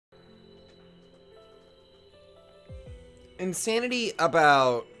Insanity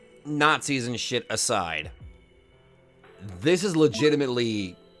about Nazis and shit aside, this is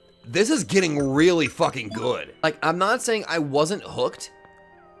legitimately, this is getting really fucking good. Like, I'm not saying I wasn't hooked,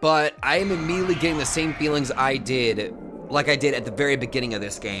 but I am immediately getting the same feelings I did, like I did at the very beginning of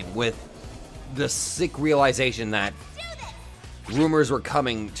this game, with the sick realization that rumors were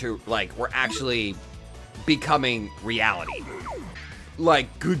coming to, like, were actually becoming reality.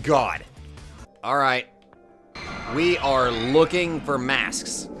 Like, good God. All right. We are looking for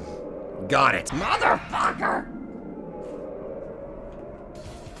masks. Got it. Motherfucker!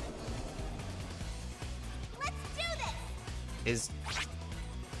 Let's do this!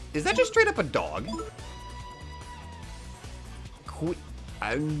 Is that just straight up a dog?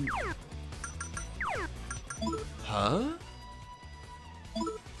 Huh?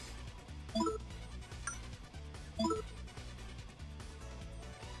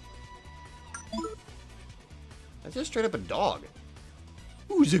 That's just straight up a dog.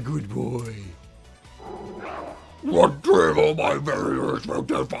 Who's a good boy? What dream of my very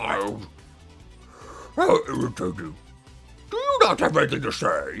respected files? How irritating. Do you not have anything to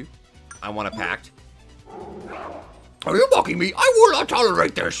say? I want a pact. Are you mocking me? I will not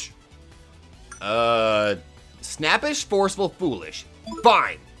tolerate this. Snappish, forceful, foolish.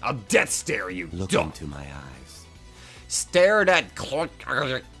 Fine. I'll death stare you. Look dumb. into my eyes. Stared at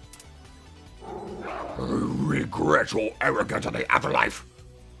Regret your arrogance in the afterlife.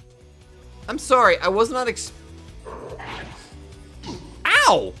 I'm sorry, I was not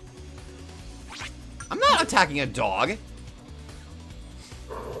Ow! I'm not attacking a dog.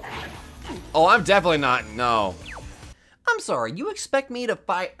 Oh, I'm definitely not, no. I'm sorry, you expect me to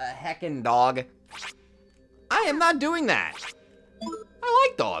fight a heckin' dog? I am not doing that. I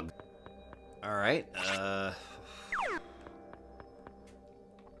like dogs. All right,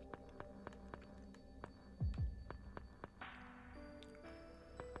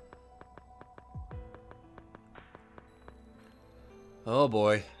 oh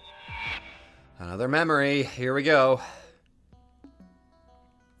boy. Another memory. Here we go.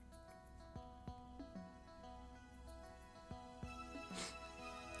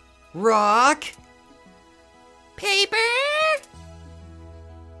 Rock. Paper.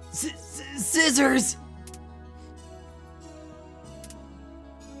 Scissors.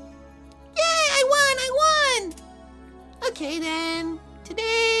 Yay, I won! Okay then,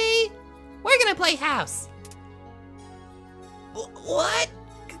 today, we're gonna play house. What?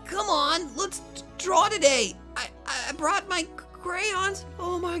 Come on, let's draw today. I brought my crayons.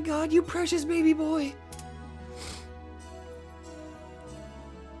 Oh my God, you precious baby boy.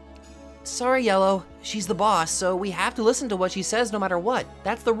 Sorry, Yellow. She's the boss, so we have to listen to what she says no matter what.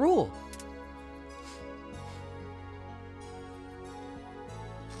 That's the rule.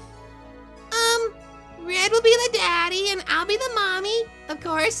 Red will be the daddy and I'll be the mommy, of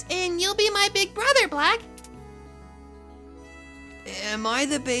course, and you'll be my big brother, Black. Am I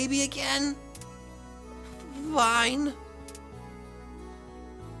the baby again? Fine.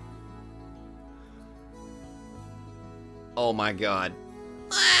 Oh my God.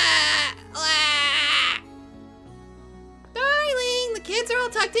 Darling, the kids are all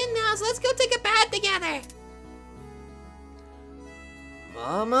tucked in now, so let's go take a bath together.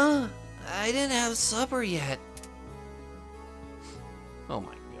 Mama? I didn't have supper yet. Oh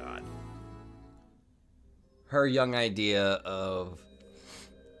my God. Her young idea of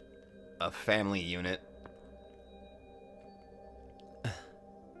a family unit.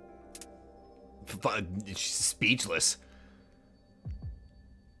 She's speechless.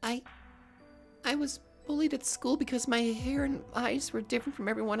 I was bullied at school because my hair and eyes were different from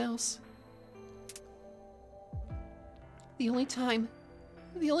everyone else. The only time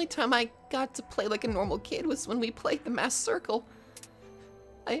I got to play like a normal kid was when we played the mass circle.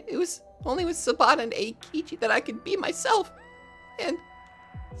 It was only with Sabata and Eikichi that I could be myself. And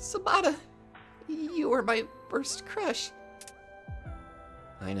Sabata, you were my first crush.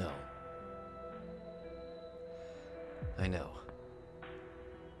 I know. I know.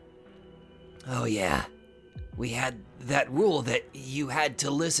 Oh yeah. We had that rule that you had to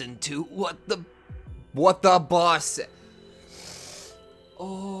listen to what the boss said.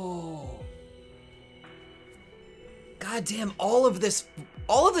 Oh. God damn, all of this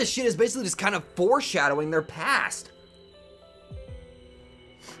shit is basically just kind of foreshadowing their past.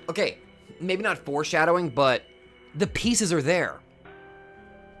 Okay, maybe not foreshadowing, but the pieces are there.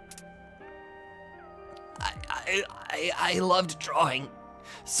 I loved drawing,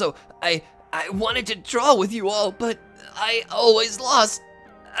 so I wanted to draw with you all, but I always lost.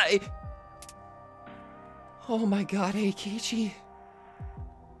 Oh my God, Eikichi.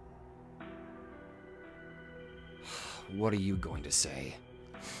 What are you going to say?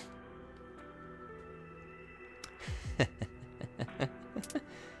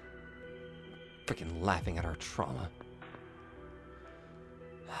 Freaking laughing at our trauma.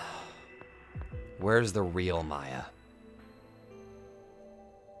 Where's the real Maya?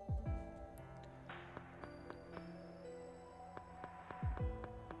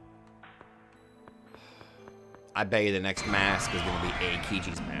 I bet you the next mask is gonna be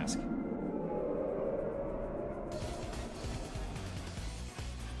Eikichi's mask.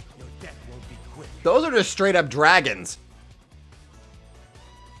 Your death won't be quick. Those are just straight up dragons.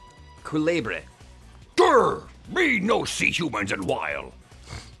 Culebre. Grr! Me no see humans in while.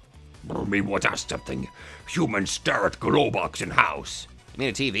 Me what ask something. Humans stare at glow box in house. You mean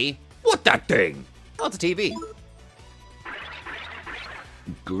a TV? What that thing? Oh, it's a TV.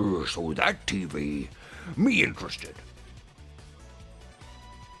 Grr, so that TV. Me interested.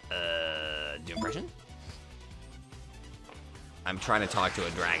 Do impression? I'm trying to talk to a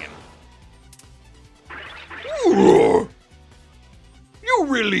dragon. Grr. You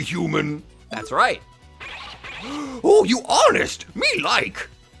really human? That's right. Oh, you honest? Me like.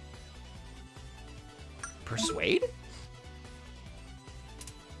 Persuade?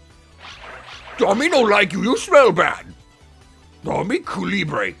 Me no like you, you smell bad. Me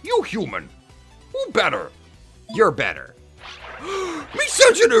culibre, you human. Who better? You're better. Me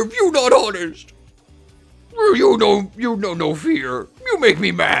sensitive, you not honest. You know no fear. You make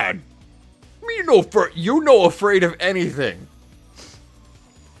me mad. You know afraid of anything.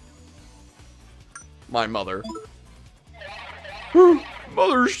 My mother.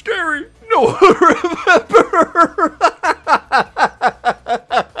 Mother's staring. No, remember.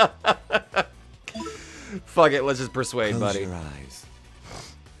 Fuck it, let's just persuade, Close buddy. your eyes.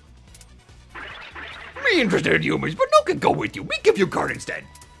 Me interested in humans, but no can go with you. Me give you card instead.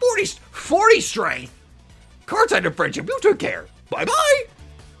 40 strength. Card side of friendship, you took care. Bye-bye.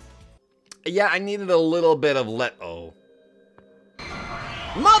 Yeah, I needed a little bit of oh.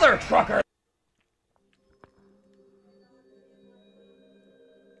 Mother trucker!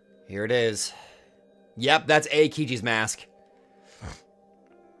 Here it is. Yep, that's Eikichi's mask.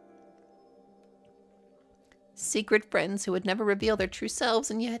 Secret friends who would never reveal their true selves,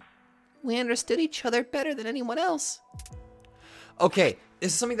 and yet we understood each other better than anyone else. Okay,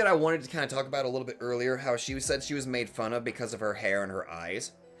 this is something that I wanted to kind of talk about a little bit earlier, how she said she was made fun of because of her hair and her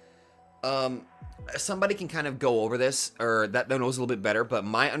eyes. Somebody can kind of go over this, or that knows a little bit better, but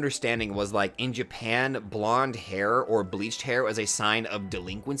my understanding was, like, in Japan, blonde hair or bleached hair is a sign of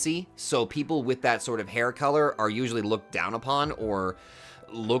delinquency, so people with that sort of hair color are usually looked down upon or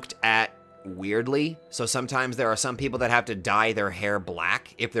looked at weirdly. So sometimes there are some people that have to dye their hair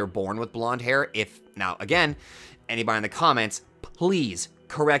black if they're born with blonde hair. Now, again, anybody in the comments, please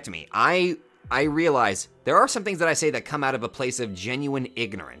correct me. I realize there are some things that I say that come out of a place of genuine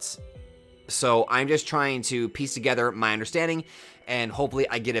ignorance. So I'm just trying to piece together my understanding, and hopefully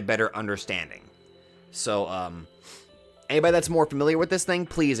I get a better understanding. So, anybody that's more familiar with this thing,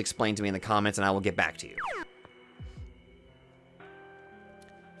 please explain to me in the comments, and I will get back to you.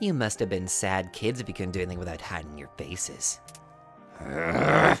 You must have been sad kids if you couldn't do anything without hiding your faces.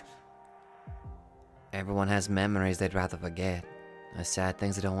 Everyone has memories they'd rather forget, or sad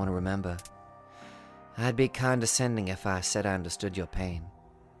things they don't want to remember. I'd be condescending if I said I understood your pain.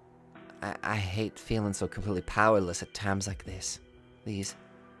 I hate feeling so completely powerless at times like this. These.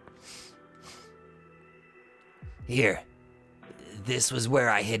 Here. This was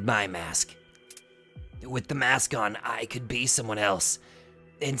where I hid my mask. With the mask on, I could be someone else.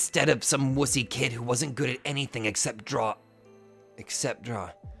 Instead of some wussy kid who wasn't good at anything except draw.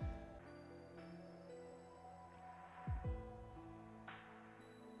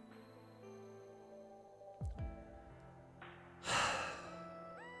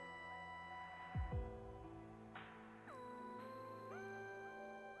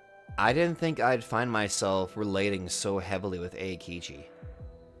 I didn't think I'd find myself relating so heavily with Eikichi.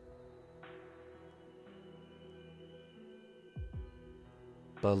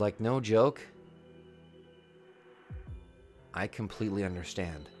 But like, no joke, I completely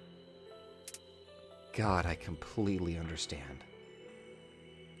understand. God, I completely understand.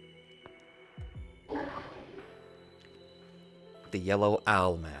 The yellow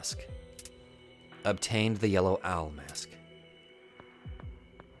owl mask. Obtained the yellow owl mask.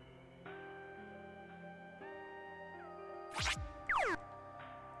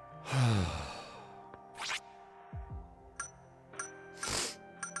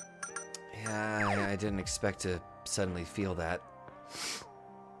 Yeah, I didn't expect to suddenly feel that.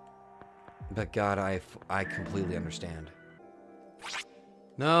 But God, I completely understand.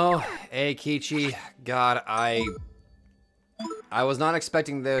 No, Eikichi, God, I was not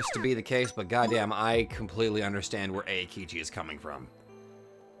expecting this to be the case, but goddamn, I completely understand where Eikichi is coming from.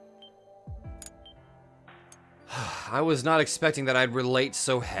 I was not expecting that I'd relate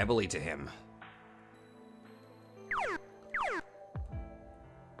so heavily to him.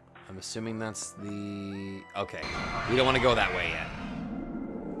 I'm assuming that's the... Okay, we don't want to go that way yet.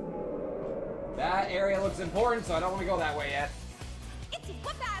 That area looks important, so I don't want to go that way yet. It's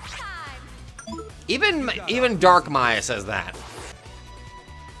whoop-ass time! Even Dark Maya says that.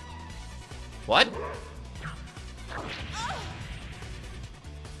 What?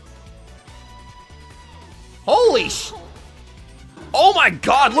 Holy sh... Oh my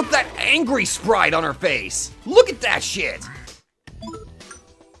god, look at that angry sprite on her face. Look at that shit.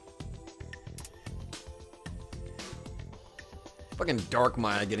 Fucking Dark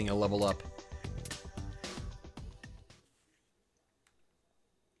Maya getting a level up.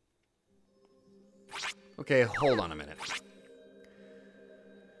 Okay, hold on a minute.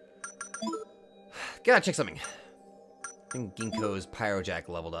 Gotta check something. I think Ginkgo's Pyrojack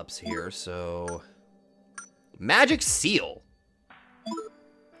leveled up here, so... Magic Seal.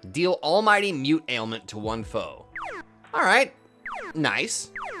 Deal almighty mute ailment to one foe. Alright.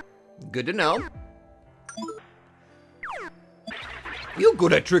 Nice. Good to know. You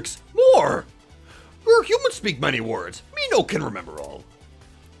good at tricks. More! Your humans speak many words. Me no can remember all.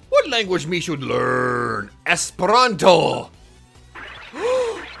 What language me should learn? Esperanto!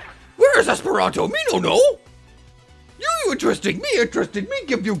 Where is Esperanto? Me no know. You interesting, me interested, me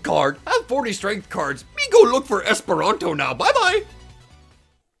give you card. Have 40 strength cards. Me go look for Esperanto now. Bye-bye.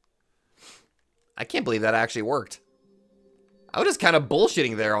 I can't believe that actually worked. I was just kind of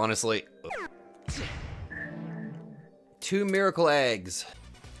bullshitting there, honestly. 2 miracle eggs.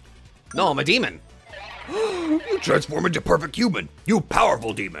 No, I'm a demon. You transform into perfect human. You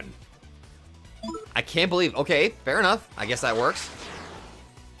powerful demon. I can't believe... Okay, fair enough. I guess that works.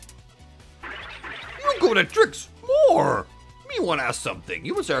 You good at tricks. More. Me want to ask something.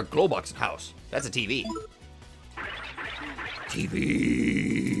 You was our glow box in house. That's a TV.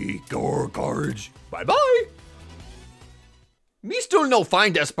 TV. Gore cards. Bye-bye. Me still no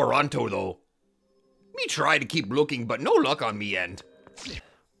find Esperanto, though. Me try to keep looking, but no luck on me end.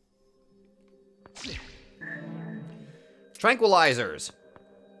 Tranquilizers.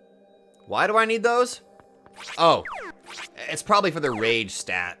 Why do I need those? Oh, it's probably for the rage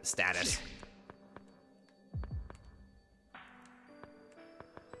status.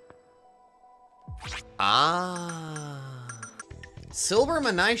 Ah. Silver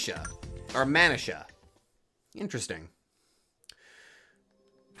Manisha. Or Manisha. Interesting.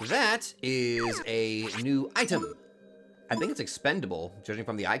 That is a new item. I think it's expendable, judging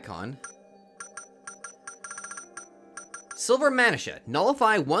from the icon. Silver Manisha.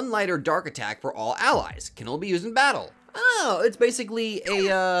 Nullify 1 light or dark attack for all allies. Can only be used in battle. Oh, it's basically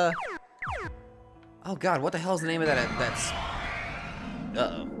a, Oh god, what the hell is the name of that? That's...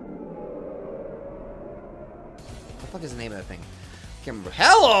 Uh-oh. What the fuck is the name of that thing? Can't remember.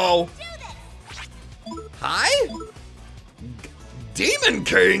 Hello! Hi? Demon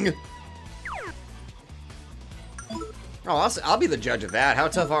King! Oh, I'll be the judge of that. How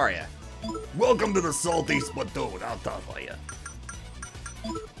tough are you? Welcome to the salty Splatoon. How tough are you?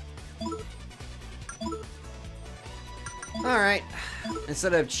 Alright.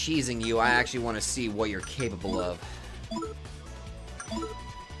 Instead of cheesing you, I actually want to see what you're capable of.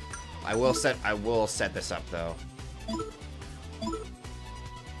 I will set this up though.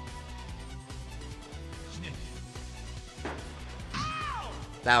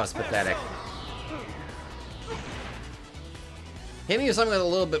 That was pathetic. Hit me with something with a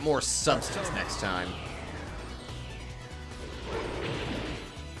little bit more substance next time.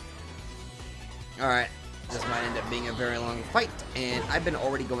 Alright, this might end up being a very long fight, and I've been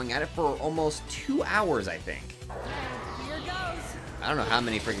already going at it for almost 2 hours, I think. Here goes. I don't know how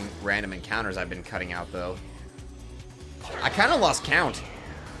many freaking random encounters I've been cutting out, though. I kind of lost count.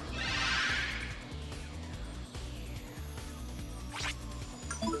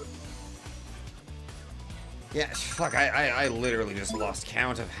 Yeah, fuck, I literally just lost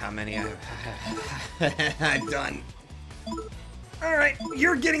count of how many I've done. Alright,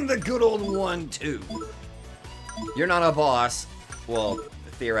 you're getting the good old one, too. You're not a boss. Well,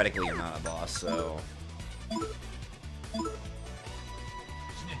 theoretically you're not a boss, so...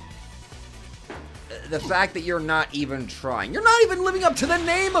 The fact that you're not even trying. You're not even living up to the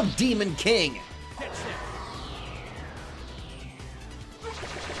name of Demon King!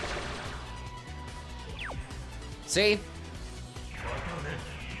 See?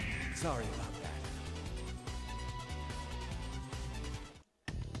 Sorry about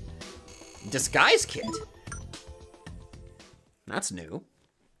that. Disguise kit? That's new.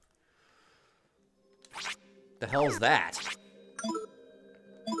 The hell's that?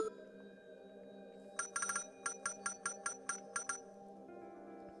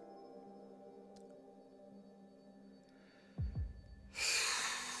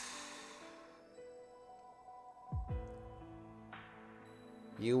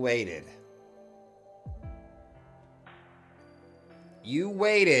 You waited. You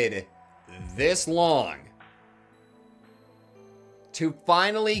waited this long to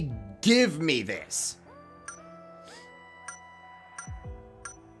finally give me this.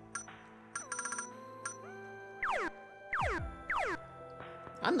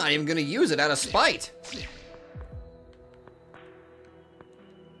 I'm not even gonna use it out of spite.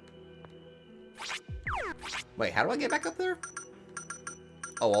 Wait, how do I get back up there?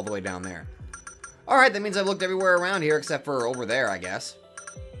 Oh, all the way down there. Alright, that means I've looked everywhere around here except for over there, I guess.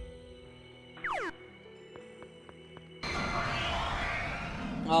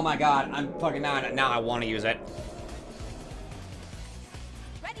 Oh my god, I'm fucking now I want to use it.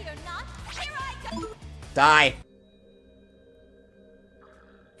 Ready or not, here I go. Die.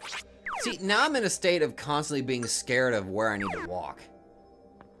 See, now I'm in a state of constantly being scared of where I need to walk.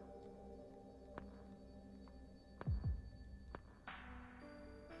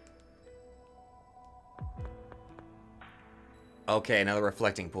 Okay, another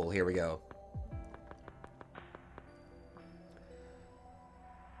reflecting pool. Here we go.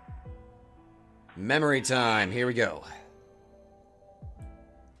 Memory time. Here we go.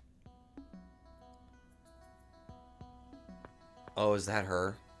 Oh, is that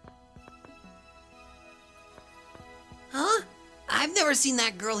her? Huh? I've never seen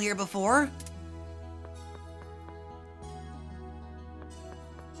that girl here before.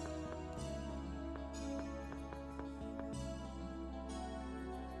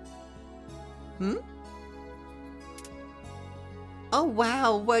 Hmm? Oh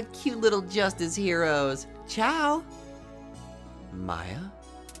wow, what cute little justice heroes. Ciao. Maya?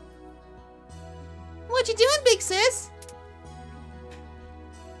 What you doing, big sis?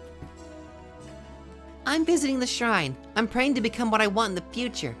 I'm visiting the shrine. I'm praying to become what I want in the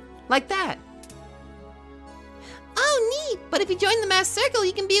future. Like that. Oh, neat! But if you join the mass circle,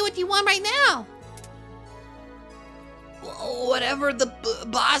 you can be what you want right now. Whatever the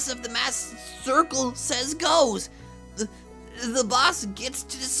boss of the mass circle says goes. The boss gets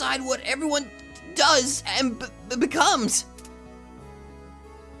to decide what everyone does and becomes.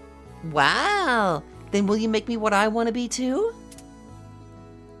 Wow. Then will you make me what I want to be too?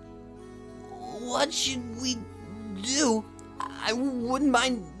 What should we do? I wouldn't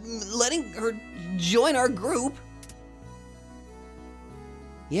mind letting her join our group.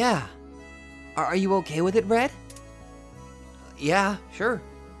 Yeah. Are you okay with it, Red? Yeah, sure.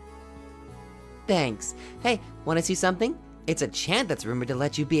 Thanks. Hey, want to see something? It's a chant that's rumored to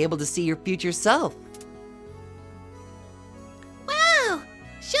let you be able to see your future self. Wow!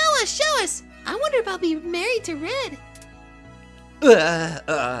 Show us, show us! I wonder if I'll be married to Red.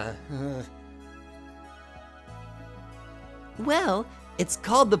 Well, it's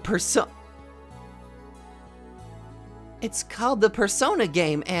called the Persona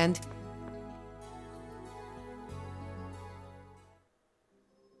game, and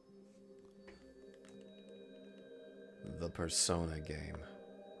The Persona game.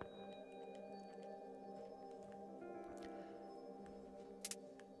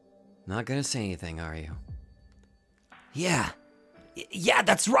 Not gonna say anything, are you? Yeah. Yeah,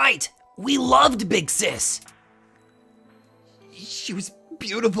 that's right! We loved Big Sis! She was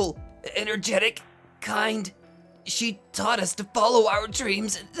beautiful, energetic, kind. She taught us to follow our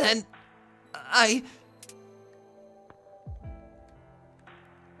dreams, and then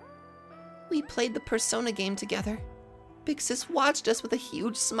we played the Persona game together. Big Sis watched us with a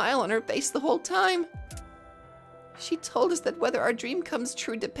huge smile on her face the whole time. She told us that whether our dream comes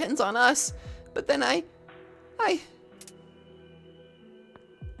true depends on us, but then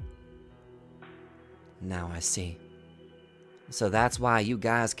Now I see. So that's why you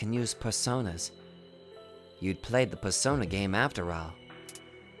guys can use personas. You'd played the Persona game after all.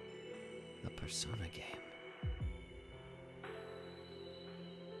 The Persona game.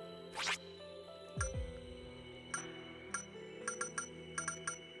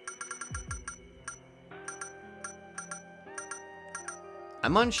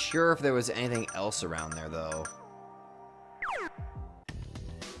 I'm unsure if there was anything else around there, though.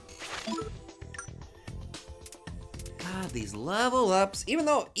 God, these level ups. Even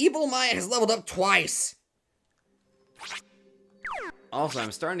though Evil Maya has leveled up twice. Also,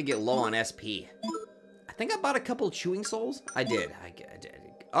 I'm starting to get low on SP. I think I bought a couple chewing souls. I did. I did.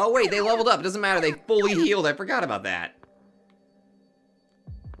 Oh, wait, they leveled up. It doesn't matter. They fully healed. I forgot about that.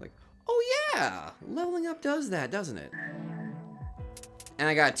 Oh yeah, leveling up does that, doesn't it? And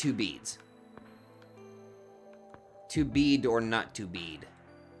I got 2 beads. To bead or not to bead.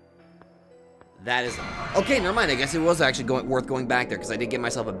 That is... Okay, never mind. I guess it was actually worth going back there because I did get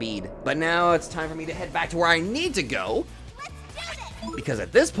myself a bead. But now it's time for me to head back to where I need to go. Because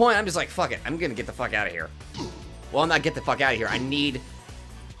at this point, I'm just like, fuck it. I'm gonna get the fuck out of here. Well, not get the fuck out of here. I need...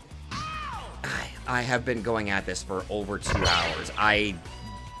 I have been going at this for over 2 hours. I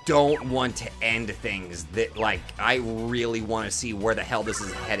don't want to end things that, like, I really want to see where the hell this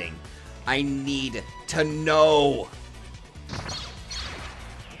is heading. I need to know.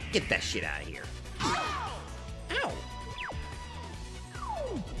 Get that shit out of here. Ow.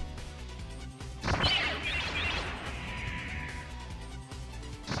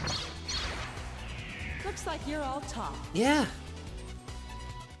 Looks like you're all talk. Yeah.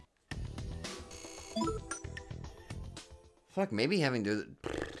 Fuck, maybe having to...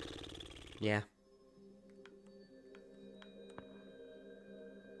 Yeah.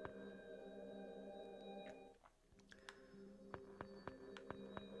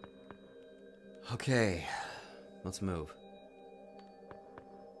 Okay, let's move.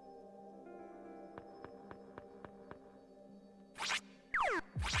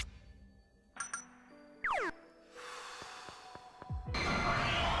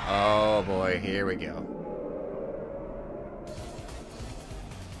 Oh boy, here we go.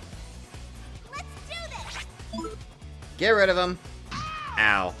 Let's do this. Get rid of him.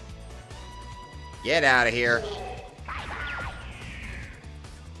 Ow. Get out of here.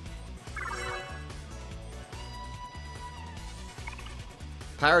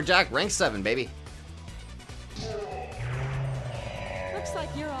 Pyro Jack, rank 7, baby. Looks like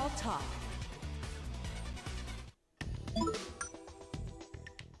you're all talk.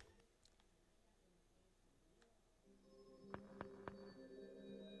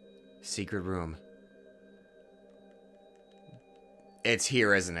 Secret room. It's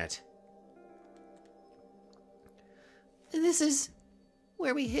here, isn't it? This is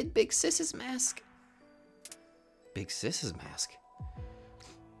where we hid Big Sis's mask. Big Sis's mask.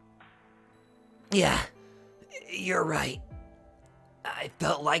 Yeah, you're right. I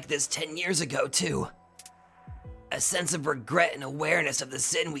felt like this 10 years ago, too. A sense of regret and awareness of the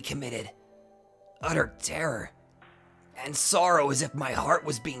sin we committed. Utter terror. And sorrow as if my heart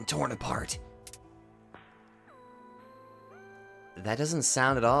was being torn apart. That doesn't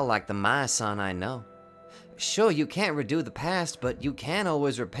sound at all like the Maya-san I know. Sure, you can't redo the past, but you can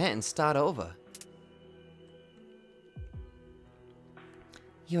always repent and start over.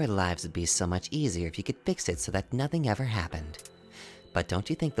 Your lives would be so much easier if you could fix it so that nothing ever happened. But don't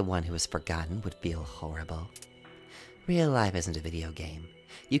you think the one who is forgotten would feel horrible? Real life isn't a video game.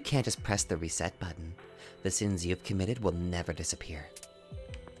 You can't just press the reset button. The sins you've committed will never disappear.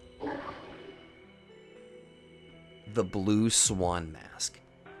 The Blue Swan Mask.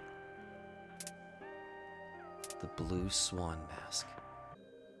 The Blue Swan Mask.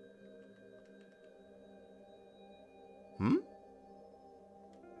 Hmm?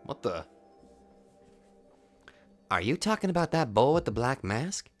 What the? Are you talking about that boy with the black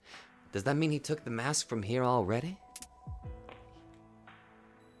mask? Does that mean he took the mask from here already?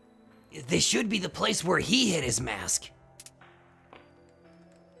 This should be the place where he hid his mask.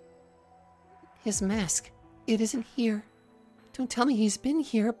 His mask. It isn't here. Don't tell me he's been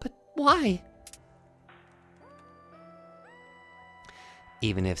here, but why?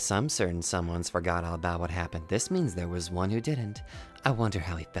 Even if some certain someones forgot all about what happened, this means there was one who didn't. I wonder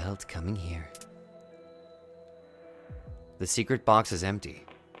how he felt coming here. The secret box is empty.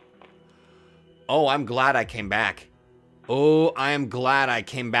 Oh, I'm glad I came back. Oh, I am glad I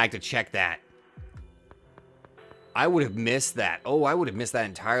came back to check that. I would have missed that. Oh, I would have missed that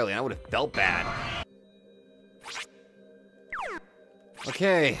entirely. I would have felt bad.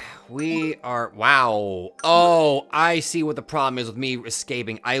 Okay, we are... Wow. Oh, I see what the problem is with me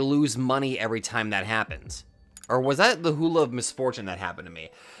escaping. I lose money every time that happens. Or was that the hula of misfortune that happened to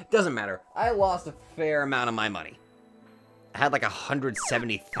me? Doesn't matter. I lost a fair amount of my money. I had like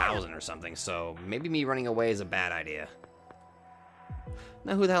 170,000 or something, so maybe me running away is a bad idea.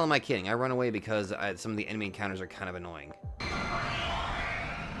 Now, who the hell am I kidding? I run away because some of the enemy encounters are kind of annoying.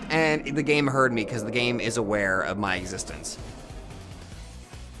 And the game heard me because the game is aware of my existence.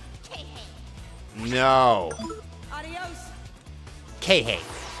 No. Adios. K-Hey.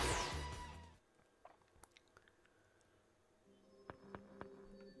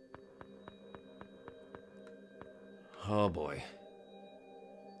 Oh boy.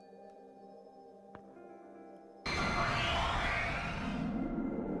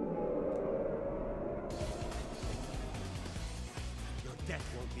 Your death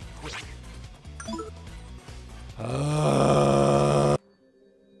won't be quick.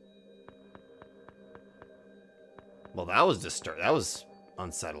 That was disturbing. That was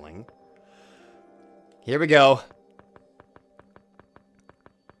unsettling. Here we go.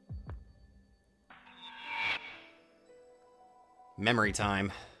 Memory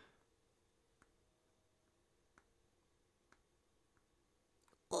time.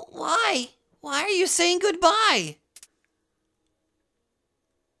 Why? Why are you saying goodbye?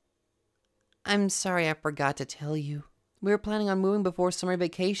 I'm sorry I forgot to tell you. We were planning on moving before summer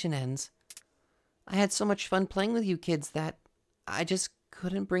vacation ends. I had so much fun playing with you kids that I just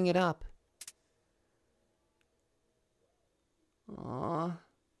couldn't bring it up. Aww.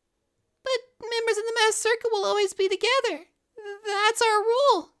 But members of the mass circle will always be together. That's our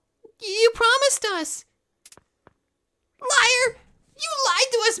rule. You promised us. Liar! You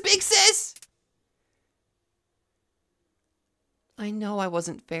lied to us, big sis! I know I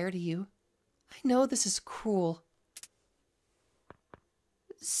wasn't fair to you. I know this is cruel.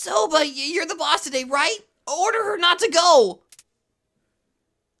 Soba, you're the boss today, right? Order her not to go!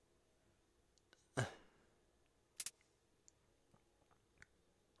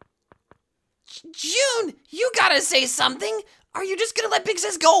 June, you gotta say something! Are you just gonna let Big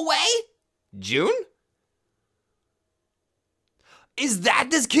Sis go away? June? Is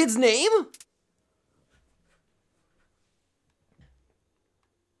that this kid's name?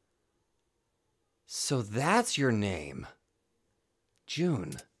 So that's your name.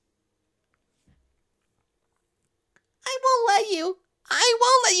 June. I won't let you. I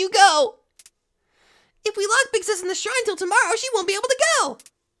won't let you go. If we lock Big Sis in the shrine till tomorrow, she won't be able to go.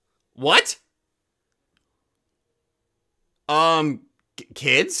 What?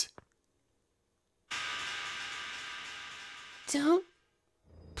 Kids? Don't.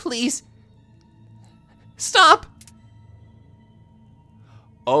 Please. Stop.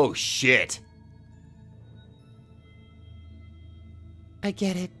 Oh, shit. I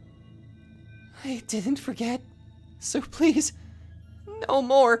get it. I didn't forget. So please, no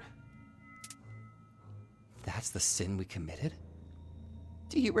more. That's the sin we committed?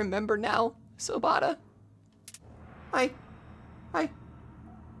 Do you remember now, Sobata?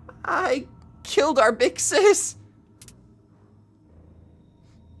 I killed our big sis.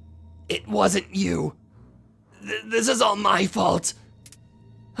 It wasn't you. This is all my fault.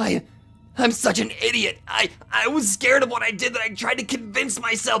 I'm such an idiot. I was scared of what I did that I tried to convince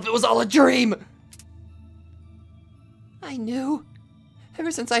myself it was all a dream. I knew.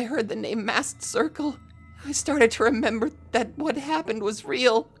 Ever since I heard the name Masked Circle, I started to remember that what happened was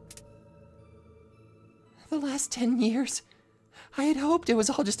real. The last 10 years, I had hoped it was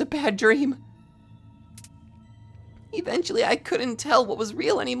all just a bad dream. Eventually, I couldn't tell what was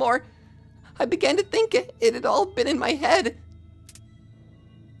real anymore. I began to think it had all been in my head.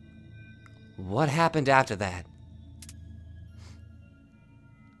 What happened after that?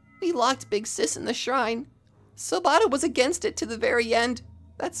 We locked Big Sis in the shrine. Sobata was against it to the very end.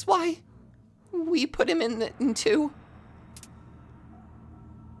 That's why we put him in too.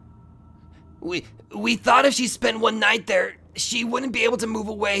 We thought if she spent one night there, she wouldn't be able to move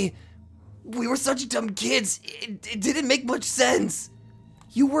away. We were such dumb kids. It didn't make much sense.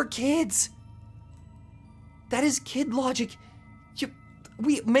 You were kids. That is kid logic.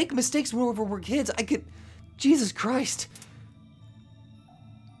 We make mistakes whenever we're kids. Jesus Christ.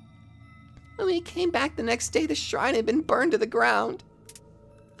 When we came back the next day, the shrine had been burned to the ground.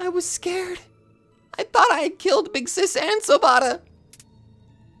 I was scared. I thought I had killed Big Sis and Sobata.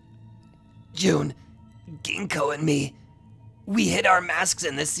 June, Ginkgo and me, we hid our masks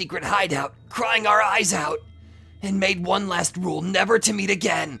in this secret hideout, crying our eyes out, and made one last rule never to meet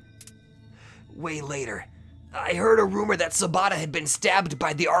again. Way later, I heard a rumor that Sobata had been stabbed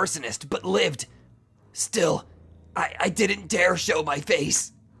by the arsonist, but lived. Still, I didn't dare show my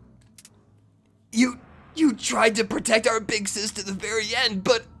face. You tried to protect our big sis to the very end,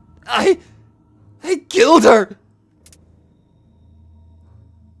 but I killed her!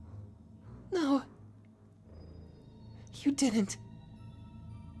 No. You didn't.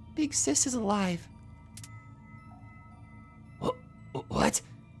 Big Sis is alive. What?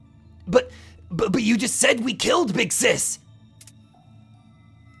 But you just said we killed Big Sis!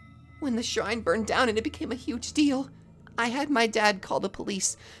 When the shrine burned down and it became a huge deal, I had my dad call the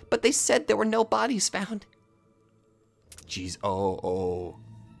police, but they said there were no bodies found. Jeez, oh.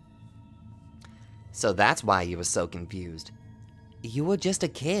 So that's why you were so confused. You were just a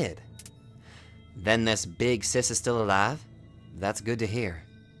kid. Then this big sis is still alive? That's good to hear.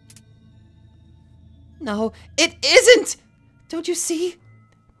 No, it isn't! Don't you see?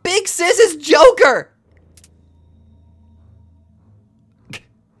 Big Sis is Joker!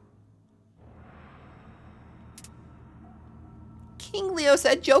 King Leo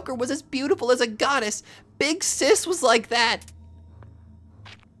said Joker was as beautiful as a goddess. Big Sis was like that.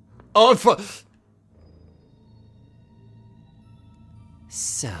 Oh,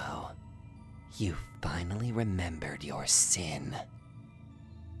 So, you finally remembered your sin.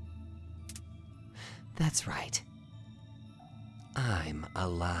 That's right. I'm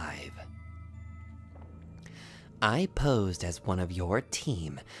alive. I posed as one of your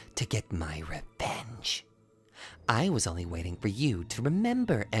team to get my revenge. I was only waiting for you to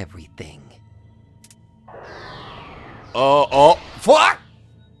remember everything. oh, fuck!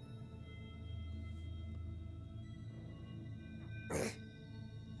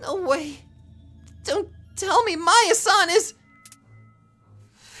 No way. Don't tell me Maya-san is...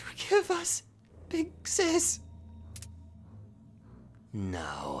 Forgive us, Big Sis.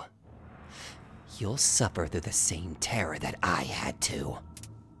 No. You'll suffer through the same terror that I had to.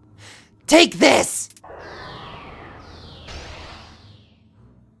 Take this!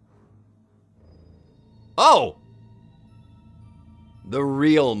 Oh! The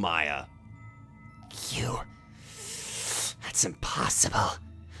real Maya. You... That's impossible.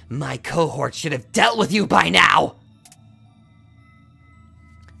 My cohort should have dealt with you by now!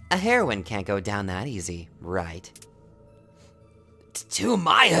 A heroine can't go down that easy, right? Two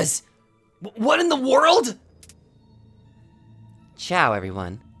Mayas? What in the world? Ciao,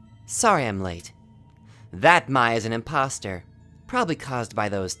 everyone. Sorry I'm late. That Maya's an imposter, probably caused by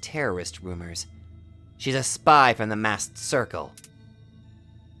those terrorist rumors. She's a spy from the masked circle.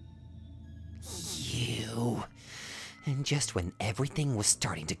 You... And just when everything was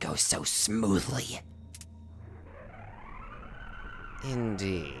starting to go so smoothly.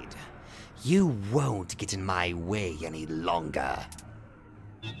 Indeed. You won't get in my way any longer.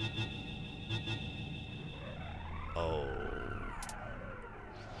 Oh.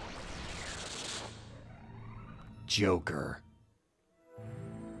 Joker.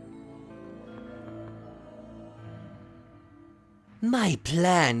 My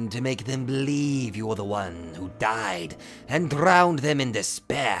plan to make them believe you're the one who died and drowned them in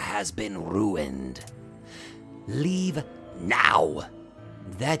despair has been ruined. Leave now.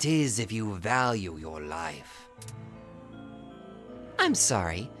 That is, if you value your life. I'm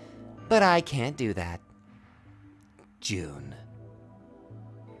sorry, but I can't do that. June.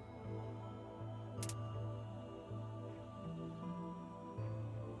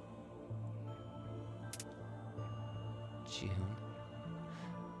 June.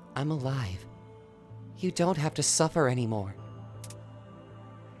 I'm alive. You don't have to suffer anymore.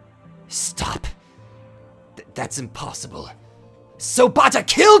 Stop! That's impossible. Sobata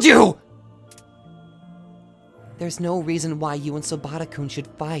killed you! There's no reason why you and Sobata-kun should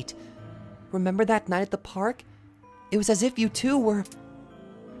fight. Remember that night at the park? It was as if you two were...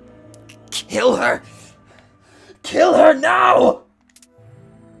 Kill her! Kill her now!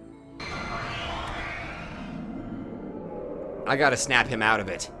 I gotta snap him out of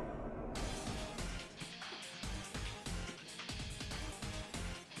it.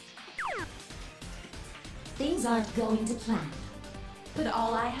 Things aren't going to plan. But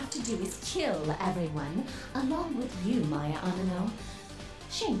all I have to do is kill everyone, along with you, Maya Amano.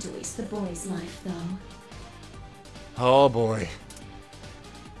 Shame to waste the boy's life, though. Oh boy.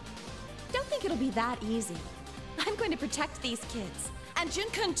 Don't think it'll be that easy. I'm going to protect these kids. And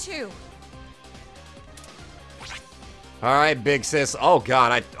Jun-kun too. Alright, Big Sis. Oh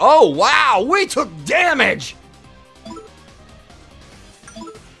god, Oh wow! We took damage!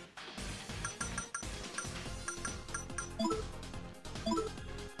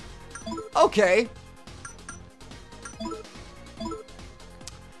 Okay.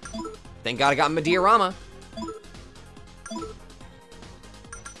 Thank God I got my diorama.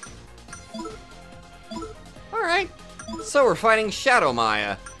 Alright. So we're fighting Shadow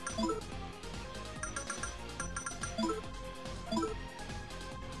Maya.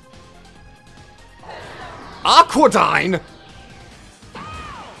 Aquadine!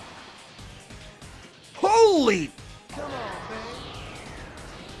 Holy!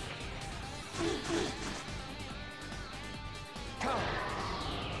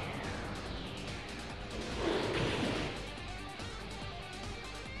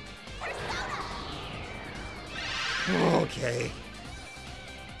 Okay.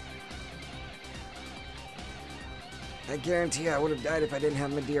 I guarantee I would have died if I didn't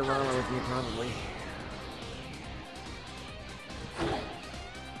have my diorama with me, probably.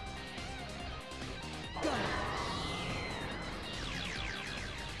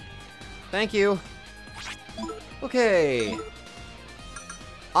 Thank you. Okay.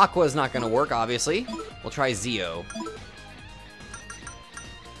 Aqua's not gonna work, obviously. We'll try Zio.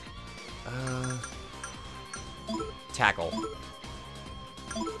 Tackle.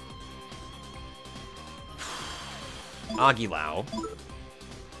 Aguilau.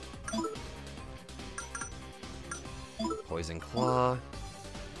 Poison Claw.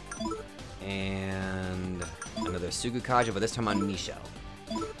 And another Sugukaja, but this time on Michelle.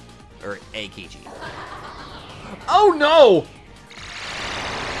 Or Eikichi. Oh no!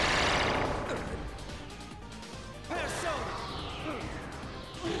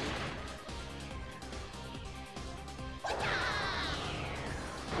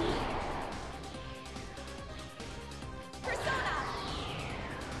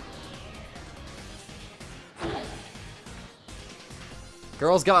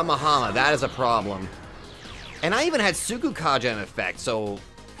 Girls got Mahama, that is a problem. And I even had Sugukaja in effect, so...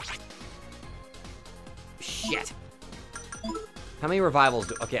 Shit. How many revivals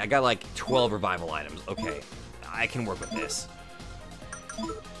do... Okay, I got like 12 revival items. Okay, I can work with this.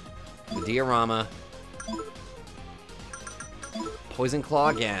 The diorama. Poison Claw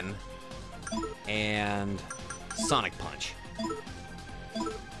again. And... Sonic Punch.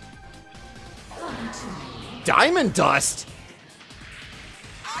 Diamond Dust?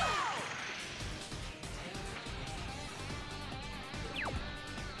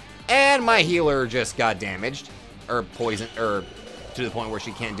 And my healer just got damaged. Or poisoned, or to the point where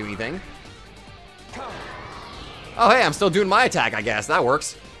she can't do anything. Oh hey, I'm still doing my attack, I guess. That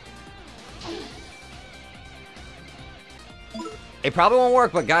works. It probably won't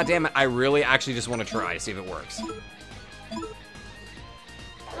work, but goddammit, I really actually just want to try to see if it works.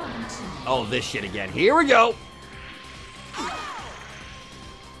 Oh, this shit again. Here we go!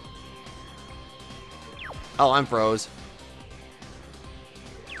 Oh, I'm froze.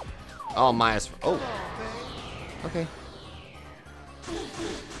 Oh, Maya's... Oh. Okay.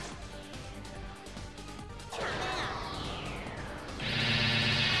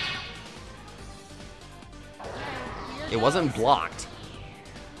 It wasn't blocked.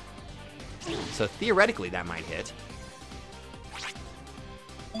 So theoretically, that might hit.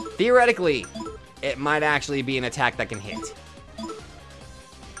 Theoretically, it might actually be an attack that can hit.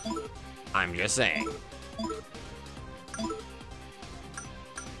 I'm just saying.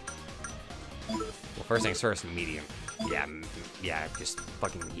 First things first, medium. Yeah, just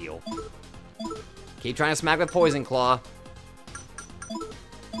fucking heal. Keep trying to smack with Poison Claw.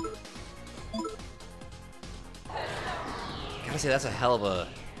 Gotta say, that's a hell of a...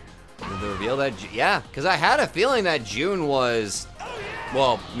 The reveal that... Yeah, because I had a feeling that June was...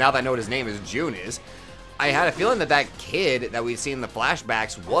 Well, now that I know what his name is, June is. I had a feeling that that kid that we'd seen in the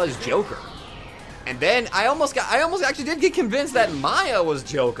flashbacks was Joker. And then I almost actually did get convinced that Maya was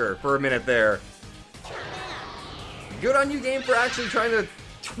Joker for a minute there. Good on you, game, for actually trying to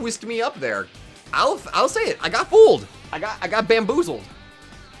twist me up there. I'll say it. I got fooled. I got bamboozled.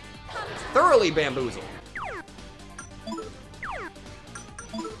 Thoroughly bamboozled.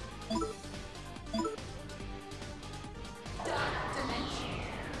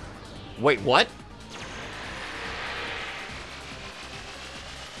 Wait, what?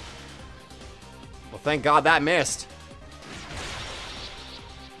 Well, thank God that missed.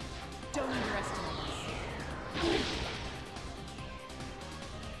 Don't underestimate us.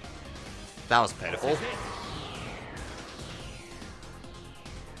 That was pitiful.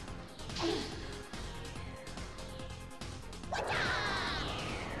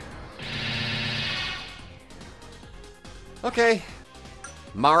 Okay.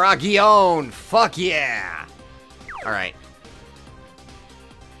 Maragion! Fuck yeah! Alright.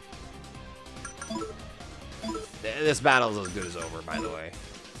 This battle's as good as over, by the way.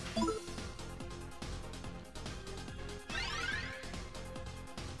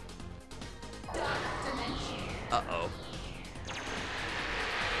 Uh-oh.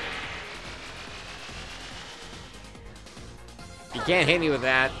 You can't hit me with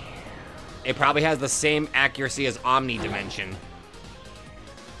that. It probably has the same accuracy as Omni Dimension.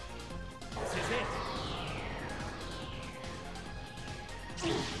 This is it.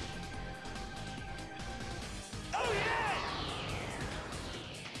 Oh yeah!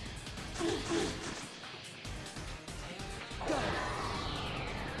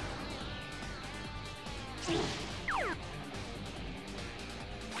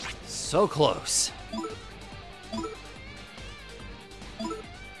 So close.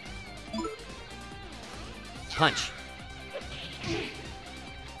 Punch.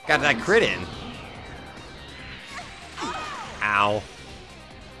 Got that crit in. Ow.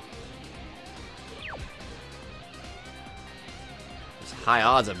 There's high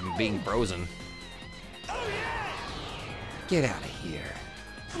odds of being frozen. Get out of here.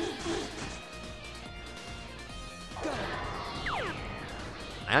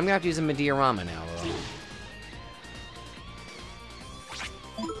 I'm gonna have to use a Mediarama now, though.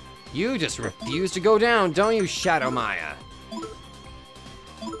 You just refuse to go down, don't you, Shadow Maya?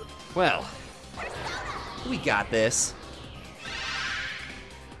 Well, we got this.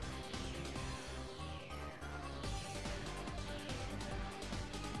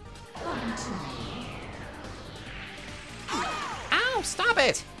 Ow, stop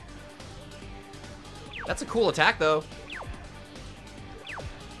it! That's a cool attack, though.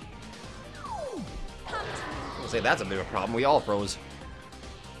 I'll say that's a bit of a problem. We all froze.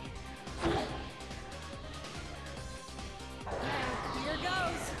 Here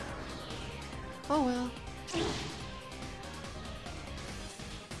goes. Oh well.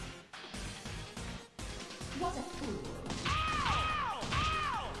 What a fool.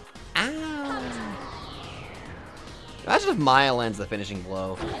 Ow. Imagine if Maya lands the finishing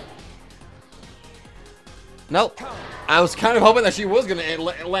blow. Nope. I was kind of hoping that she was gonna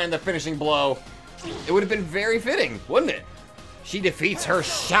land the finishing blow. It would have been very fitting, wouldn't it? She defeats her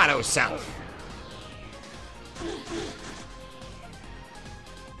shadow self.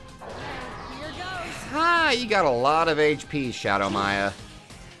 Here goes. Ah, you got a lot of HP, Shadow Maya.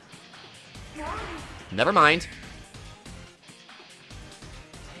 Never mind.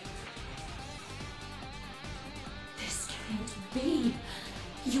 This can't be.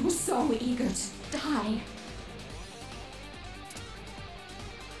 You were so eager to die.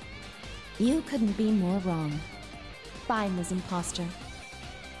 You couldn't be more wrong. Bye, Ms. Imposter.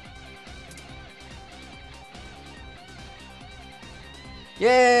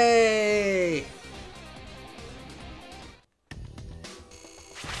 Yay!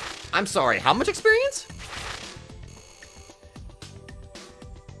 I'm sorry, how much experience?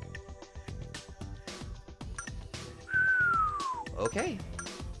 Okay.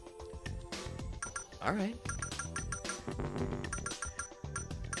 All right.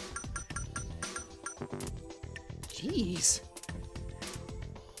 Jeez.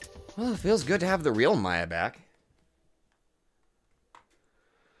 Well, it feels good to have the real Maya back.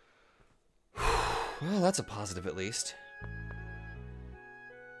 Well, that's a positive at least.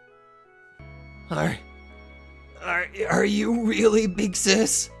 Are you really, big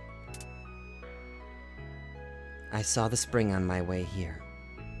sis? I saw the spring on my way here.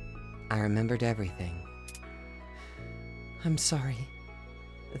 I remembered everything. I'm sorry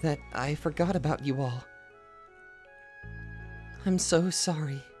that I forgot about you all. I'm so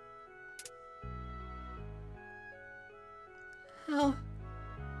sorry.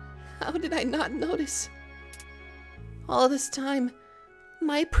 How did I not notice? All this time,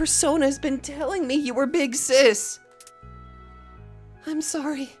 my persona's been telling me you were Big Sis. I'm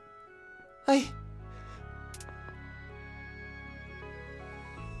sorry.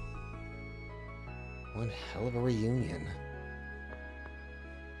 One hell of a reunion.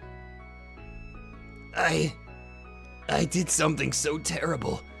 I did something so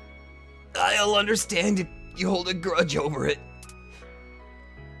terrible. I'll understand if you hold a grudge over it.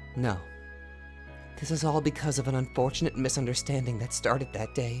 No. This is all because of an unfortunate misunderstanding that started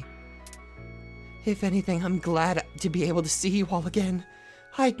that day. If anything, I'm glad to be able to see you all again.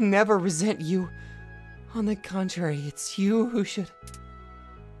 I'd never resent you. On the contrary, it's you who should...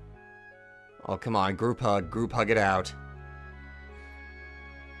 Oh, come on, group hug it out.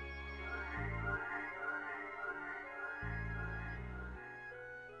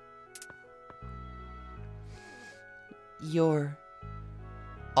 You're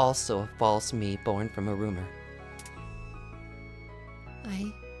also a false me born from a rumor.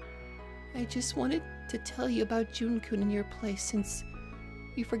 I just wanted to tell you about Jun-kun in your place since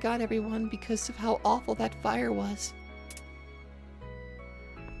you forgot everyone because of how awful that fire was.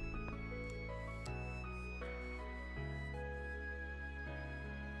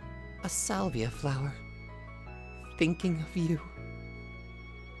 A salvia flower. Thinking of you.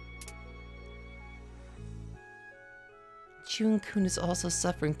 Jun-kun is also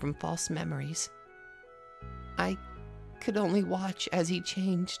suffering from false memories. I could only watch as he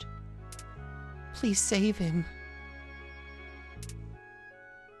changed. Please save him.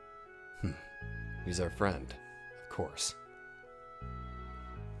 He's our friend, of course.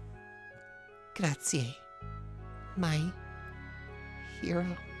 Grazie, my hero.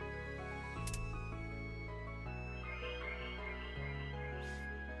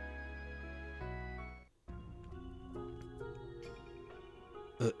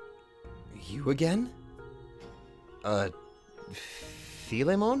 You again?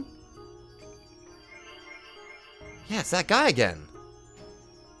 Philemon? Yeah, it's that guy again.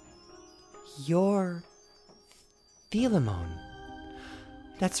 You're... Philemon.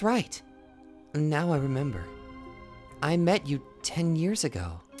 That's right. Now I remember. I met you 10 years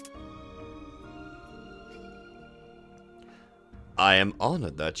ago. I am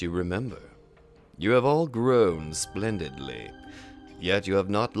honored that you remember. You have all grown splendidly, yet you have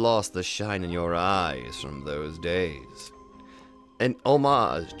not lost the shine in your eyes from those days. In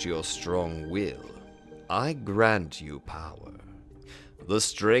homage to your strong will, I grant you power. The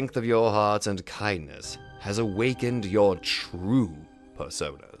strength of your heart and kindness has awakened your true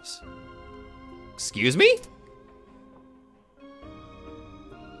personas. Excuse me?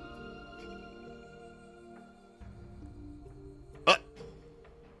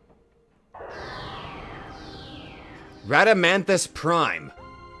 Radamanthus Prime.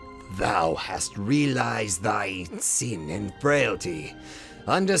 Thou hast realized thy sin and frailty.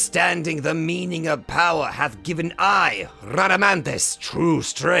 Understanding the meaning of power hath given I, Radamanthus, true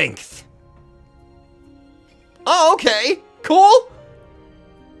strength. Oh, okay. Cool.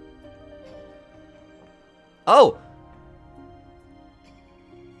 Oh.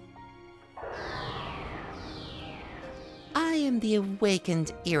 I am the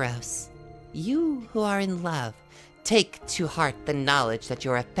awakened Eros. You who are in love, take to heart the knowledge that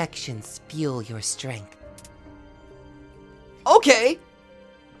your affections fuel your strength. Okay.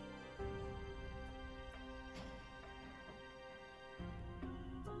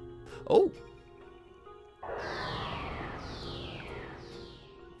 Oh.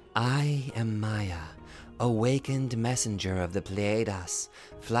 I am Maya, awakened messenger of the Pleiades,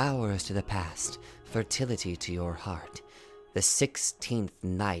 flowers to the past, fertility to your heart. The 16th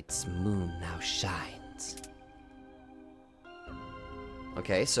night's moon now shines.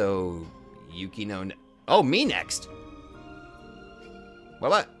 Okay, so Yukino. Oh, me next.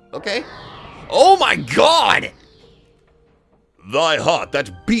 Well, okay. Oh my God! Thy heart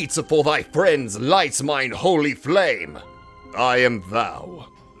that beats for thy friends lights mine holy flame. I am thou.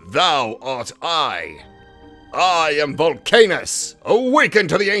 Thou art I. I am Volcanus, awakened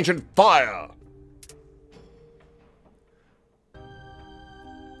to the ancient fire.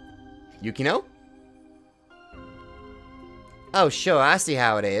 Yukino? Oh, sure, I see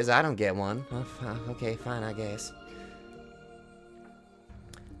how it is. I don't get one. Okay, fine, I guess.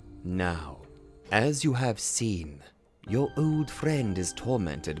 Now, as you have seen, your old friend is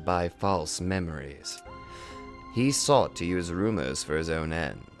tormented by false memories. He sought to use rumors for his own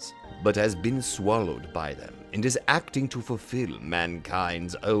ends, but has been swallowed by them and is acting to fulfill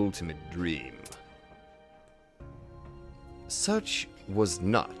mankind's ultimate dream. Such was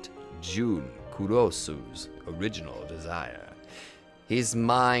not Jun Kurosu's original desire. His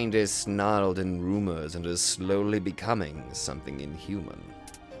mind is snarled in rumors and is slowly becoming something inhuman.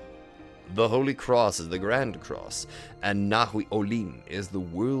 The Holy Cross is the Grand Cross, and Nahui Olin is the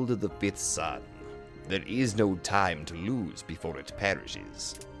world of the fifth sun. There is no time to lose before it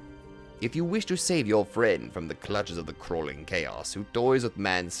perishes. If you wish to save your friend from the clutches of the crawling chaos who toys with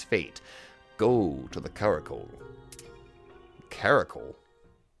man's fate, go to the Caracal. Caracal?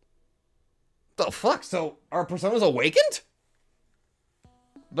 The fuck? So our persona's awakened?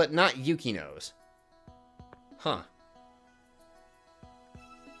 But not Yukino's. Huh.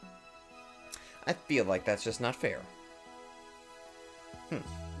 I feel like that's just not fair.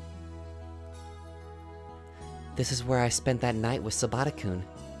 This is where I spent that night with Sabata-kun,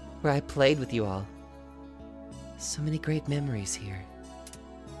 where I played with you all. So many great memories here.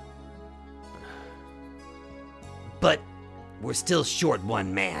 But we're still short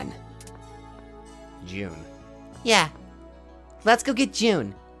one man. June. Yeah. Let's go get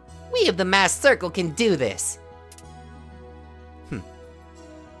June. We of the Masked Circle can do this.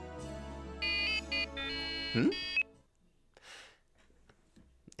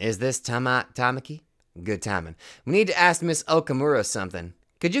 Is this Tamaki? Good timing. We need to ask Miss Okamura something.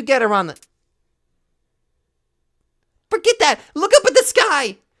 Could you get her on the... Forget that! Look up at the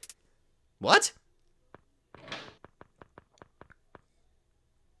sky! What?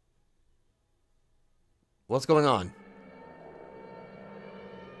 What's going on?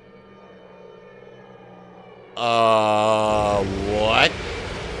 What?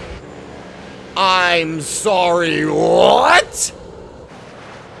 I'm sorry, what?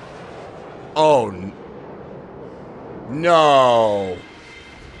 Oh, no.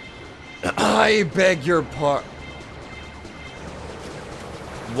 I beg your pardon.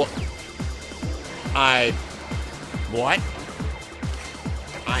 What? What?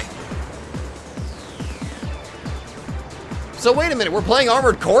 So wait a minute, we're playing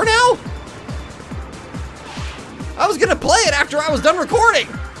Armored Core now? I was gonna play it after I was done recording.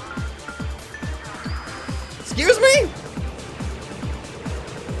 Excuse me?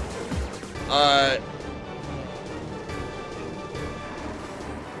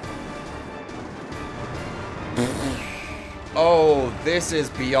 Oh, this is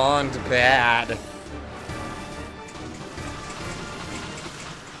beyond bad.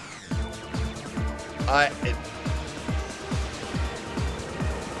 Okay.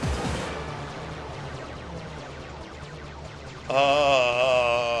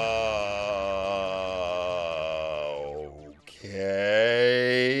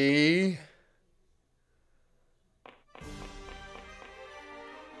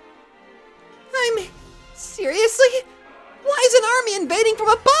 Seriously? Why is an army invading from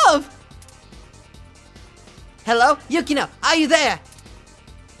above? Hello? Yukino, are you there?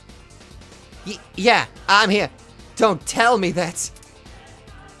 Yeah, I'm here. Don't tell me that.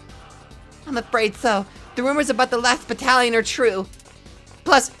 I'm afraid so. The rumors about the last battalion are true.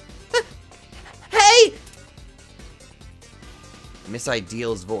 Plus, hey! Miss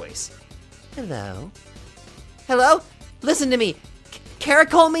Ideal's voice. Hello? Hello? Listen to me.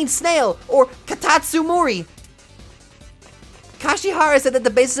 Caracol means snail, or Katatsumori. Kashihara said that the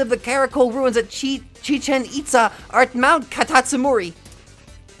basis of the Caracol ruins at Chichen Itza are at Mount Katatsumori.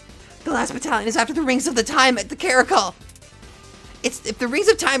 The last battalion is after the Rings of the Time at the Caracol. If the Rings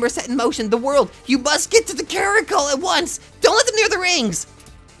of Time are set in motion, the world, you must get to the Caracol at once! Don't let them near the rings!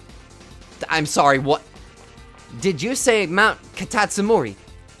 I'm sorry, what? Did you say Mount Katatsumori?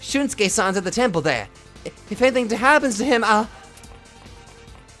 Shunsuke-san's at the temple there. If anything happens to him, I'll...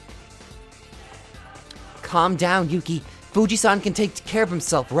 Calm down, Yuki. Fuji-san can take care of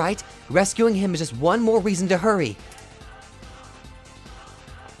himself, right? Rescuing him is just one more reason to hurry.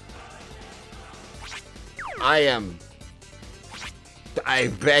 I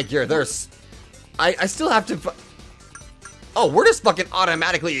beg your, I still have to, oh, we're just fucking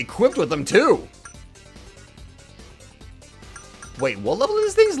automatically equipped with them too. Wait, what level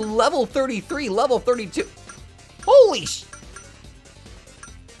is this thing's? Level 33, level 32. Holy sh...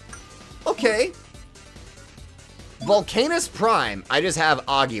 Okay. Volcanus Prime, I just have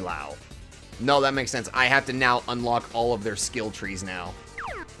Aguilau. No, that makes sense. I have to now unlock all of their skill trees now.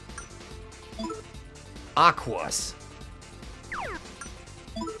 Aquas.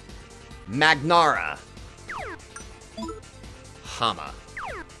 Magnara. Hama.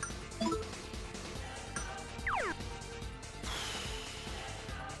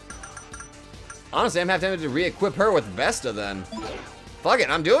 Honestly, I'm half tempted to re-equip her with Vesta then. Fuck it,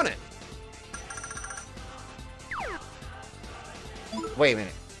 I'm doing it. Wait a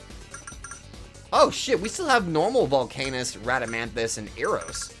minute. Oh shit, we still have normal Volcanus, Radamanthus, and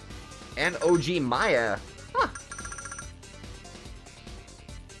Eros. And OG Maya. Huh.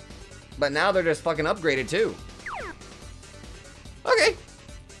 But now they're just fucking upgraded too. Okay.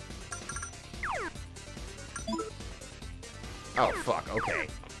 Oh fuck, okay.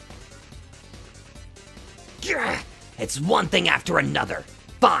 It's one thing after another.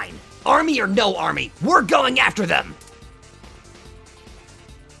 Fine. Army or no army, we're going after them!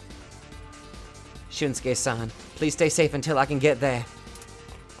 Shunsuke-san, please stay safe until I can get there.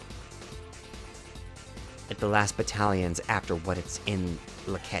 If the last battalion's after what it's in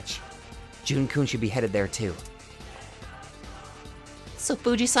Lakech, Jun-kun should be headed there too. So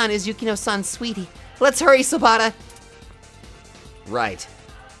Fuji-san is Yukino-san's sweetie. Let's hurry, Sabata. Right.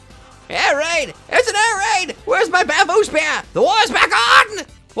 Air raid! It's an air raid! Where's my bamboo spear? The war's back on!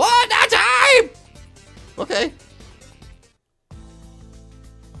 One at a time! Okay.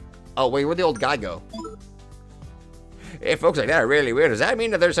 Oh, wait, where'd the old guy go? If folks like that are really weird, does that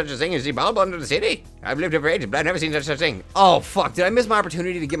mean that there's such a thing as the bomb under the city? I've lived here for ages, but I've never seen such a thing. Oh, fuck, did I miss my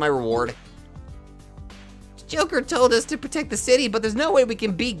opportunity to get my reward? Joker told us to protect the city, but there's no way we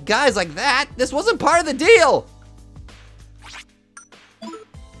can beat guys like that. This wasn't part of the deal!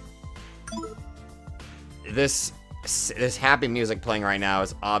 This happy music playing right now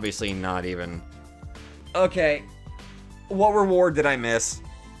is obviously not even... Okay, what reward did I miss?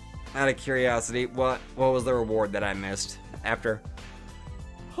 Out of curiosity, what was the reward that I missed after?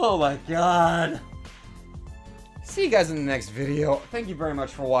 Oh my god. See you guys in the next video. Thank you very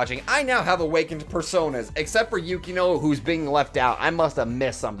much for watching. I now have awakened personas, except for Yukino, who's being left out. I must have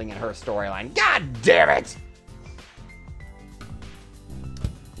missed something in her storyline. God damn it!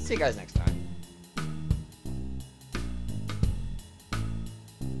 See you guys next time.